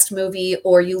 the best movie,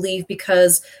 or you leave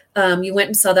because you went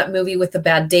and saw that movie with a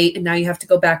bad date and now you have to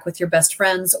go back with your best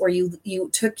friends, or you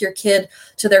took your kid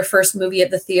to their first movie at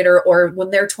the theater, or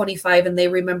when they're 25 and they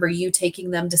remember you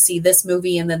taking them to see this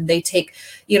movie, and then they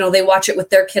they watch it with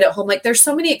their kid at home. Like, there's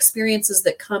so many experiences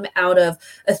that come out of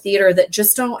a theater that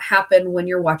just don't happen when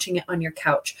you're watching it on your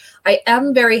couch. I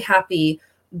am very happy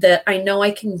that I know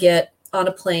I can get on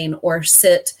a plane or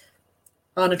sit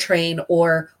on a train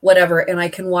or whatever, and I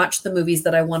can watch the movies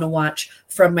that I want to watch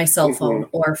from my cell phone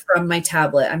or from my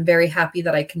tablet. I'm very happy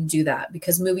that I can do that,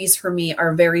 because movies for me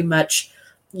are very much,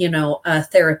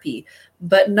 therapy.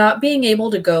 But not being able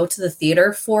to go to the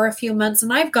theater for a few months,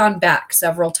 and I've gone back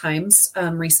several times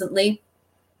recently,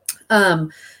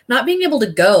 not being able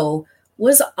to go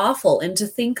was awful. And to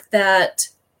think that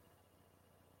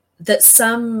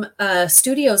some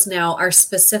studios now are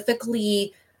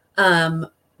specifically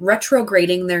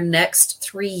retrograding their next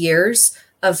 3 years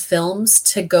of films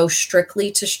to go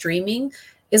strictly to streaming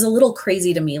is a little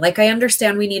crazy to me. Like, I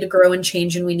understand we need to grow and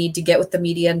change and we need to get with the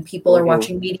media, and people are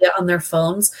watching media on their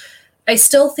phones. I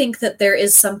still think that there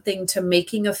is something to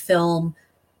making a film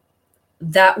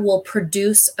that will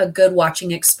produce a good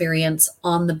watching experience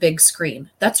on the big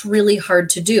screen. That's really hard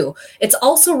to do. It's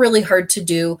also really hard to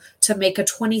do to make a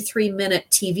 23-minute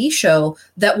TV show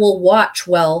that will watch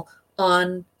well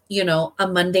on a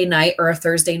Monday night or a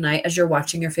Thursday night as you're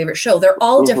watching your favorite show. They're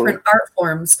all different art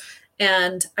forms.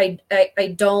 And I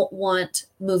don't want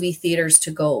movie theaters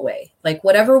to go away. Like,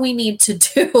 whatever we need to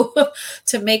do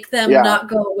to make them not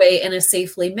go away in a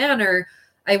safely manner,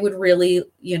 I would really,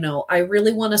 I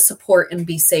really want to support and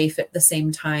be safe at the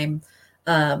same time.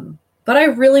 But I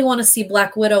really want to see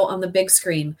Black Widow on the big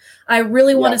screen. I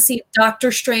really want to see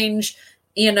Doctor Strange,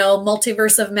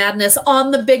 Multiverse of Madness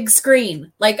on the big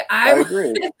screen. Like I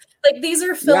agree. Like these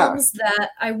are films that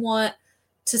I want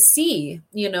to see,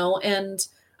 and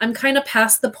I'm kind of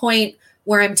past the point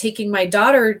where I'm taking my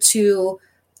daughter to,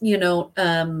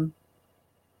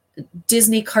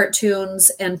 Disney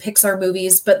cartoons and Pixar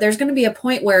movies, but there's going to be a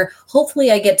point where hopefully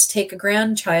I get to take a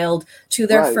grandchild to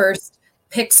their first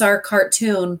Pixar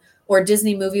cartoon or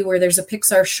Disney movie where there's a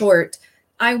Pixar short.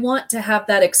 I want to have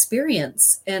that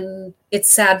experience, and it's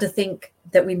sad to think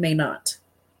that we may not.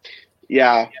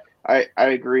 Yeah, I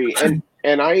agree.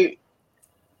 And I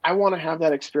want to have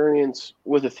that experience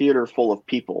with a theater full of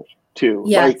people too.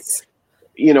 Yes.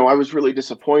 Like, I was really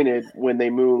disappointed when they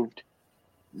moved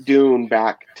Dune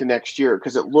back to next year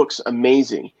because it looks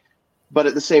amazing. But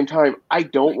at the same time, I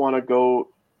don't want to go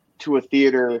to a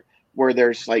theater where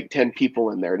there's like 10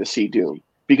 people in there to see Dune,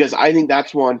 because I think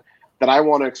that's one that I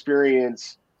want to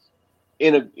experience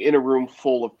in a room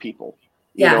full of people.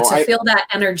 To feel that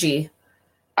energy.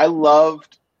 I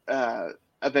loved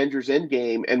Avengers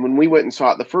Endgame, and when we went and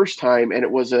saw it the first time and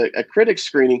it was a critics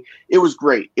screening, it was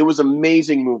great. It was an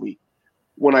amazing movie.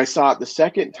 When I saw it the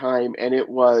second time and it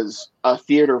was a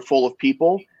theater full of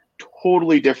people,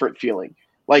 totally different feeling.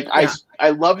 Like I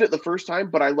loved it the first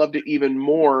time, but I loved it even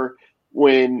more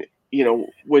when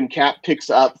Cap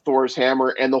picks up Thor's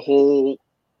hammer and the whole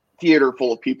theater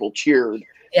full of people cheered.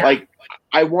 Yeah. Like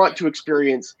I want to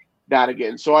experience that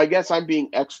again. So I guess I'm being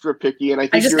extra picky, and I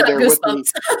think you're there with me.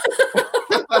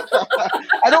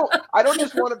 I don't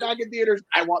just want it back in theaters.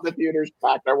 I want the theaters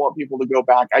packed. I want people to go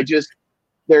back.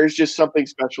 There's just something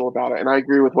special about it. And I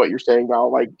agree with what you're saying,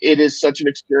 Val. Like, it is such an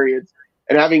experience.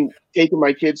 And having taken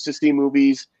my kids to see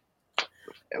movies,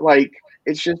 like,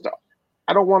 it's just,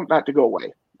 I don't want that to go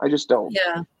away. I just don't.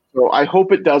 Yeah. So I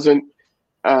hope it doesn't.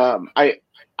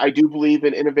 I do believe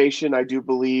in innovation. I do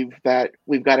believe that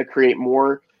we've got to create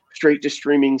more straight to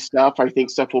streaming stuff. I think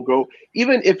stuff will go,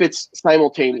 even if it's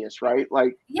simultaneous, right?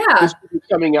 Like, this is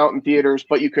coming out in theaters,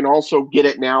 but you can also get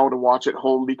it now to watch at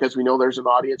home because we know there's an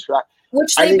audience for that.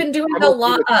 Which they've been doing a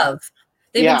lot of.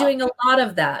 They've been doing a lot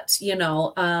of that,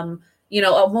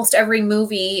 almost every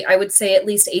movie, I would say at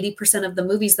least 80% of the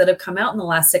movies that have come out in the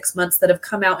last 6 months that have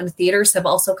come out in theaters have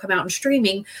also come out in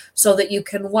streaming so that you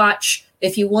can watch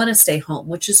if you want to stay home,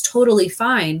 which is totally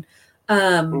fine.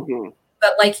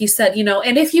 But like you said,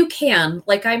 and if you can,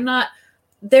 like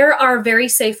there are very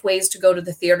safe ways to go to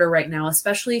the theater right now,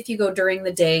 especially if you go during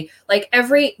the day. Like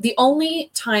the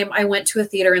only time I went to a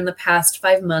theater in the past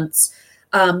 5 months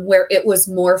where it was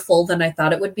more full than I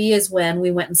thought it would be is when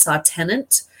we went and saw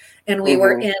Tenet, and we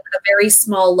were in a very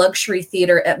small luxury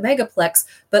theater at Megaplex,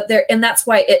 and that's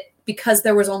why because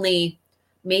there was only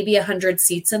maybe 100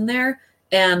 seats in there,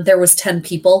 and there was 10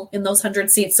 people in those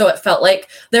 100 seats. So it felt like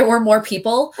there were more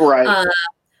people. Right.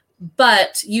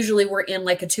 But usually we're in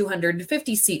like a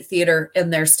 250 seat theater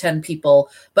and there's 10 people.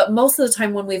 But most of the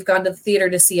time when we've gone to the theater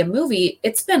to see a movie,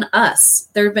 it's been us.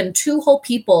 There have been 2 whole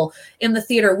people in the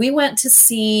theater. We went to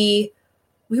see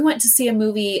a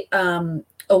movie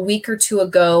a week or 2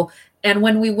 ago. And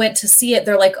when we went to see it,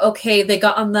 they're like, okay, they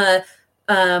got on the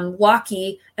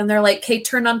walkie and they're like, okay,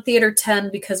 turn on theater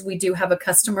 10 because we do have a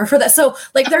customer for that. So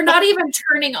like they're not even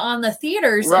turning on the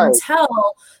theaters until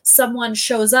someone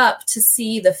shows up to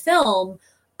see the film.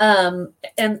 And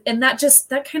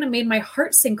that kind of made my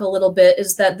heart sink a little bit,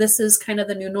 is that this is kind of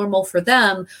the new normal for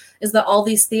them, is that all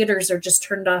these theaters are just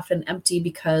turned off and empty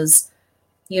because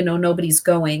nobody's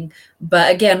going. But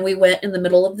again, we went in the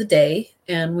middle of the day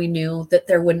and we knew that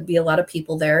there wouldn't be a lot of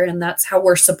people there. And that's how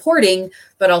we're supporting,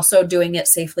 but also doing it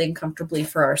safely and comfortably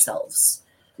for ourselves.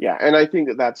 Yeah. And I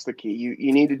think that's the key.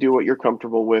 You need to do what you're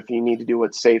comfortable with. You need to do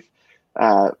what's safe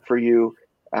for you.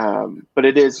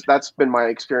 But that's been my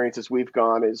experience as we've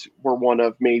gone, is we're one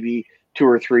of maybe 2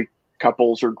 or 3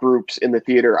 couples or groups in the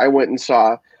theater. I went and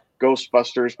saw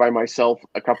Ghostbusters by myself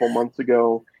a couple months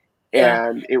ago.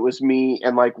 And it was me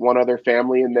and like one other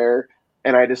family in there.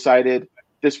 And I decided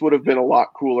this would have been a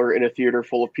lot cooler in a theater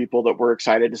full of people that were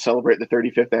excited to celebrate the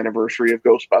 35th anniversary of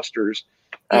Ghostbusters.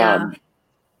 Yeah.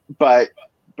 But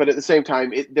at the same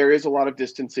time, there is a lot of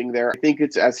distancing there. I think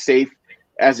it's as safe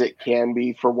as it can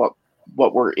be for what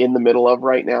we're in the middle of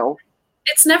right now.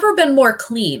 It's never been more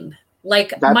clean.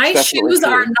 Like, my shoes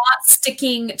are not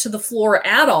sticking to the floor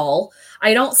at all.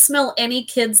 I don't smell any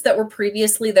kids that were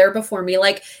previously there before me.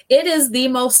 Like, it is the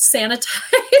most sanitized.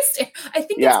 I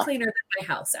think it's cleaner than my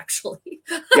house, actually.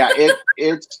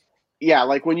 It's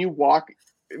like when you walk,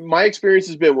 my experience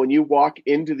has been when you walk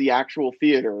into the actual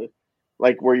theater,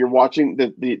 like where you're watching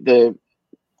the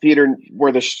theater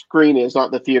where the screen is,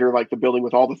 not the theater like the building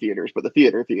with all the theaters, but the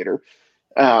theater.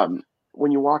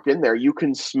 When you walk in there, you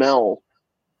can smell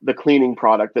the cleaning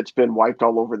product that's been wiped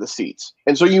all over the seats.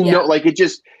 And so know, like it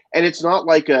just, and it's not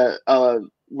like a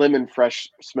lemon fresh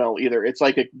smell either. It's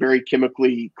like a very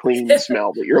chemically clean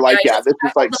smell that you're like, this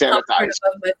is like sanitized.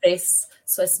 Above my face,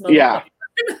 so I smell yeah.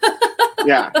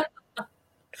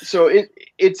 So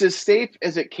it's as safe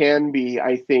as it can be,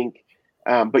 I think.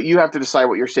 But you have to decide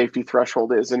what your safety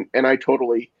threshold is. And I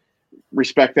totally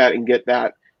respect that and get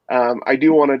that. I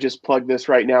do want to just plug this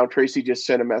right now. Tracy just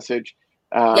sent a message.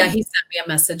 He sent me a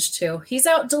message too. He's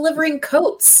out delivering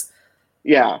coats.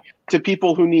 Yeah, to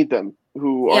people who need them,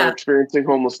 who are experiencing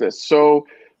homelessness. So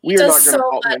we are not going to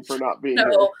fault him for not being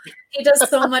here. He does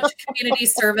so much community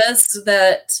service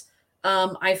that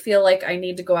I feel like I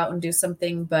need to go out and do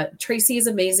something. But Tracy is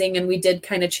amazing, and we did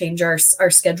kind of change our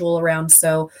schedule around.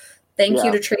 So thank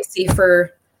you to Tracy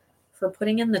for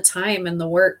putting in the time and the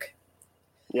work.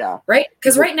 Yeah. Right.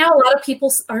 Because right now, a lot of people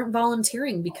aren't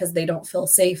volunteering because they don't feel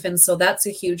safe. And so that's a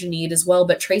huge need as well.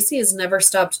 But Tracy has never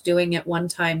stopped doing it one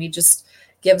time. He just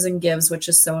gives and gives, which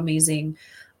is so amazing.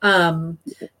 And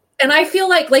I feel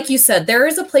like you said, there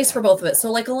is a place for both of it.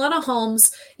 So like Alana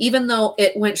Holmes, even though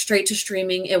it went straight to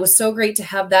streaming, it was so great to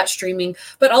have that streaming.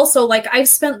 But also, like, I've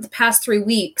spent the past 3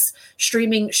 weeks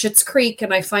streaming Schitt's Creek,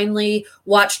 and I finally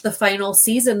watched the final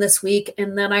season this week.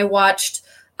 And then I watched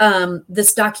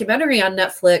this documentary on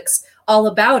Netflix all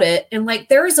about it. And like,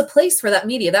 there is a place for that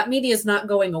media. That media is not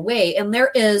going away. And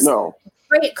there is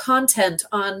great content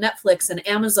on Netflix and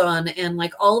Amazon and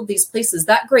like all of these places.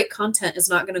 That great content is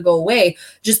not going to go away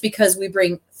just because we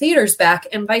bring theaters back,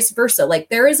 and vice versa. Like,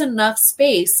 there is enough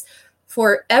space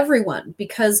for everyone,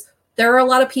 because there are a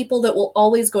lot of people that will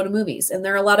always go to movies, and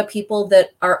there are a lot of people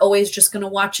that are always just going to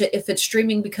watch it if it's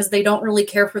streaming because they don't really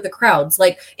care for the crowds.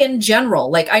 Like, in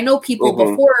general, like, I know people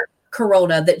before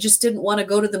Corona that just didn't want to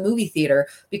go to the movie theater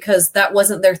because that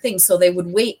wasn't their thing. So they would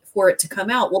wait for it to come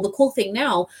out. Well, the cool thing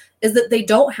now is that they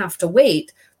don't have to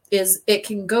wait. Is it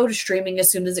can go to streaming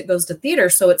as soon as it goes to theater.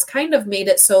 So it's kind of made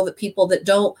it so that people that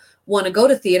don't want to go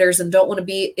to theaters and don't want to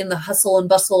be in the hustle and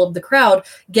bustle of the crowd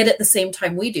get it the same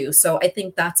time we do. So I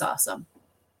think that's awesome.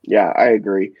 Yeah, I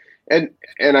agree. And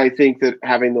I think that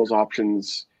having those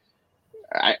options,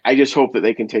 I just hope that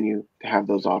they continue to have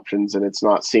those options, and it's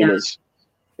not seen as,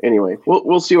 anyway,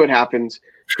 we'll see what happens.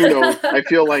 Who knows? I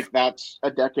feel like that's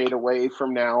a decade away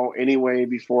from now anyway,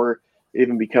 before it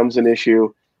even becomes an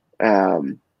issue.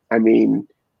 I mean,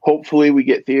 hopefully we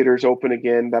get theaters open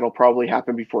again. That'll probably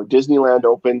happen before Disneyland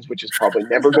opens, which is probably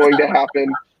never going to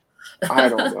happen. I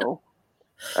don't know.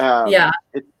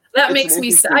 That makes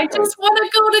me sad. I just want to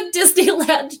go to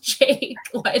Disneyland, Jake.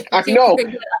 I know.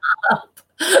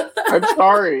 I'm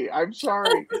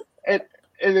sorry. And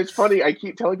it's funny. I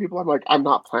keep telling people, I'm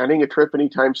not planning a trip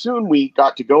anytime soon. We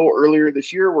got to go earlier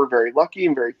this year. We're very lucky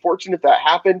and very fortunate that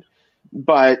happened.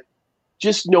 But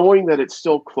just knowing that it's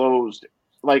still closed,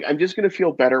 like, I'm just going to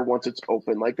feel better once it's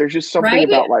open. Like, there's just something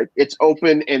about, like, it's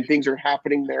open and things are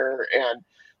happening there and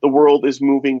the world is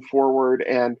moving forward.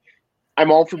 And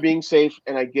I'm all for being safe,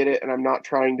 and I get it. And I'm not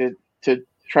trying to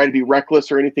try to be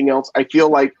reckless or anything else. I feel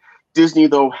like Disney,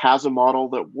 though, has a model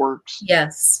that works.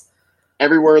 Yes.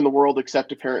 Everywhere in the world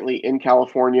except apparently in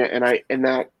California. And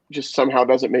that just somehow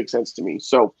doesn't make sense to me.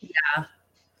 So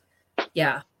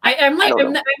yeah. I'm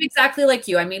exactly like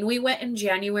you. I mean, we went in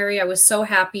January. I was so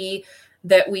happy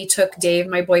that we took Dave,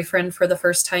 my boyfriend, for the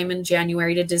first time in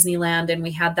January to Disneyland. And we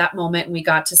had that moment, and we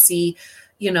got to see,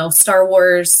 Star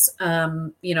Wars.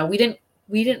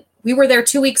 We were there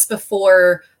 2 weeks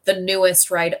before the newest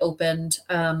ride opened.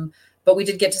 But we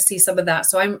did get to see some of that.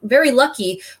 So I'm very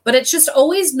lucky, but it's just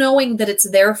always knowing that it's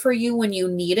there for you when you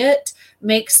need it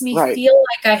makes me feel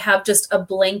like I have just a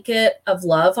blanket of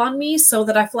love on me, so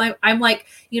that I'm like,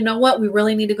 you know what? We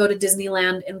really need to go to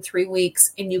Disneyland in 3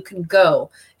 weeks, and you can go.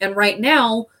 And right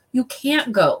now you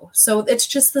can't go. So it's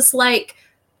just this like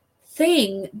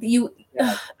thing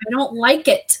I don't like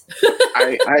it.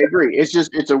 I agree.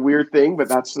 It's a weird thing,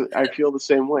 but I feel the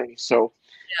same way. So,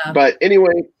 but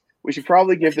anyway, we should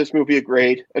probably give this movie a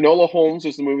grade. Enola Holmes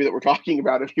is the movie that we're talking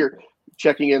about. If you're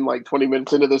checking in like 20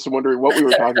 minutes into this and wondering what we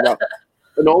were talking about.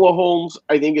 Enola Holmes,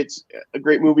 I think it's a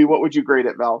great movie. What would you grade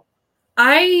it, Val?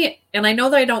 I know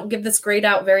that I don't give this grade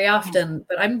out very often,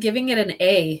 but I'm giving it an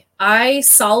A. I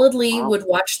solidly would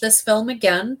watch this film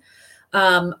again.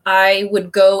 I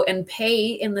would go and pay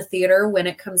in the theater when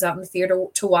it comes out in the theater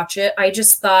to watch it. I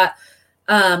just thought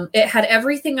it had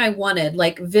everything I wanted.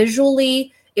 Like,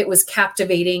 visually, it was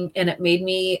captivating, and it made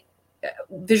me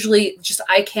visually just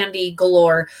eye candy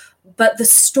galore. But the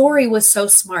story was so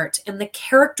smart, and the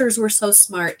characters were so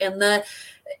smart, and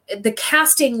the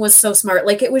casting was so smart.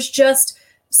 Like, it was just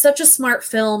such a smart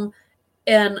film,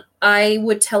 and I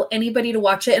would tell anybody to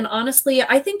watch it. And honestly,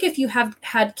 I think if you have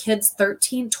had kids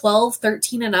 12,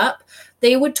 13 and up,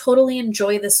 they would totally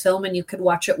enjoy this film, and you could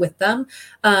watch it with them.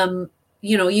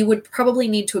 You would probably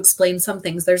need to explain some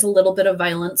things. There's a little bit of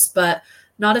violence, but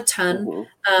not a ton.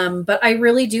 Mm-hmm. But I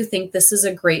really do think this is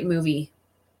a great movie.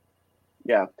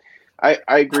 Yeah.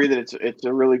 I agree that it's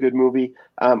a really good movie.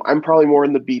 I'm probably more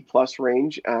in the B+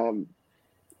 range.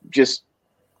 Just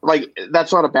like,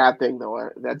 that's not a bad thing though.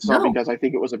 That's not because I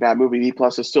think it was a bad movie. B+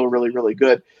 is still really, really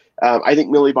good. I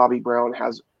think Millie Bobby Brown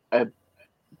has a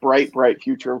bright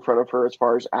future in front of her as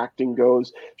far as acting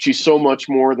goes. She's so much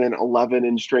more than Eleven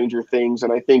in Stranger Things,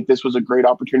 and I think this was a great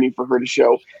opportunity for her to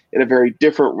show in a very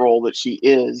different role that she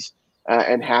is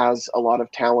and has a lot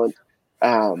of talent.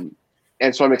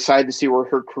 And so I'm excited to see where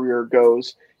her career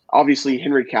goes. Obviously,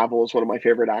 Henry Cavill is one of my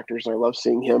favorite actors, and I love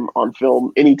seeing him on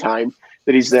film anytime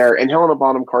that he's there. And Helena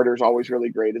Bonham Carter is always really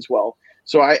great as well.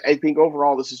 So I think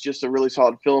overall, this is just a really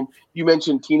solid film. You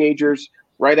mentioned teenagers.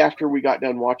 Right after we got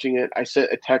done watching it, I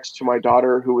sent a text to my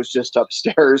daughter, who was just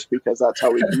upstairs, because that's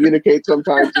how we communicate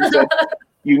sometimes, and said,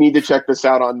 you need to check this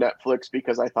out on Netflix,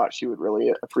 because I thought she would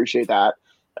really appreciate that.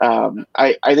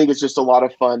 I think it's just a lot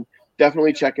of fun.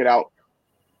 Definitely check it out.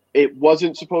 It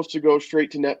wasn't supposed to go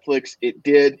straight to Netflix. It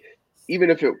did.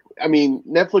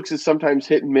 Netflix is sometimes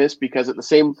hit and miss, because at the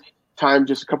same time,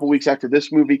 just a couple weeks after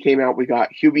this movie came out, we got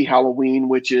Hubie Halloween,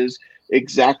 which is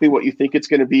exactly what you think it's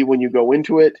going to be when you go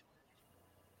into it.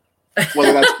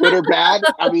 Whether that's good or bad,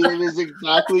 it is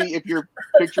exactly, if you're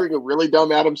picturing a really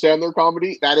dumb Adam Sandler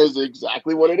comedy, that is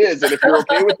exactly what it is. And if you're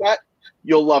okay with that,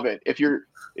 you'll love it. If you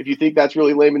think that's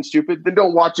really lame and stupid, then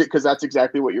don't watch it, because that's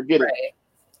exactly what you're getting.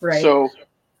 Right. So,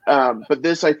 but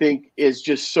this, I think, is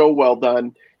just so well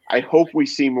done. I hope we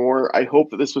see more. I hope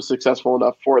that this was successful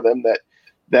enough for them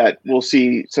that we'll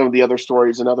see some of the other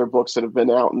stories and other books that have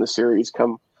been out in the series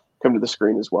come to the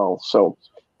screen as well. So,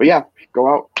 but yeah,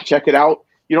 go out, check it out.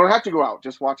 You don't have to go out;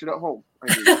 just watch it at home.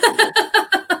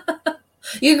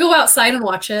 You can go outside and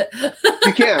watch it.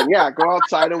 You can, yeah, go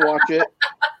outside and watch it.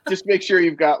 Just make sure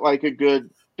you've got like a good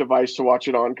device to watch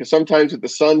it on, because sometimes with the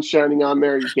sun shining on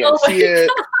there, you can't see it.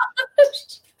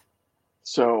 Gosh.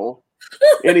 So,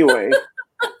 anyway.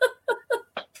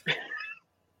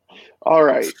 All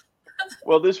right.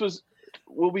 Well,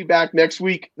 we'll be back next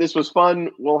week. This was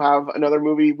fun. We'll have another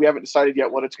movie. We haven't decided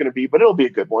yet what it's going to be, but it'll be a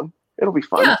good one. It'll be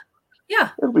fun. Yeah.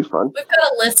 It'll be fun. We've got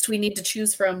a list we need to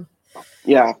choose from.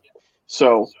 Yeah.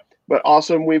 So, but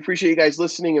awesome. We appreciate you guys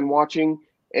listening and watching,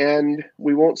 and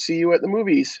we won't see you at the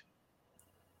movies.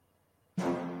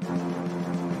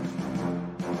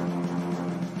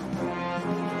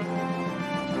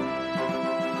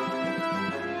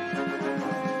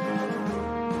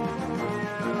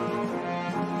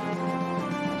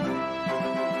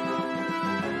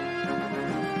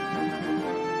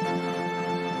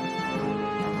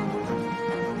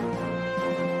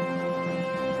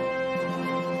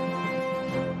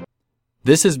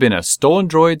 This has been a Stolen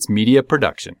Droids Media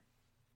production.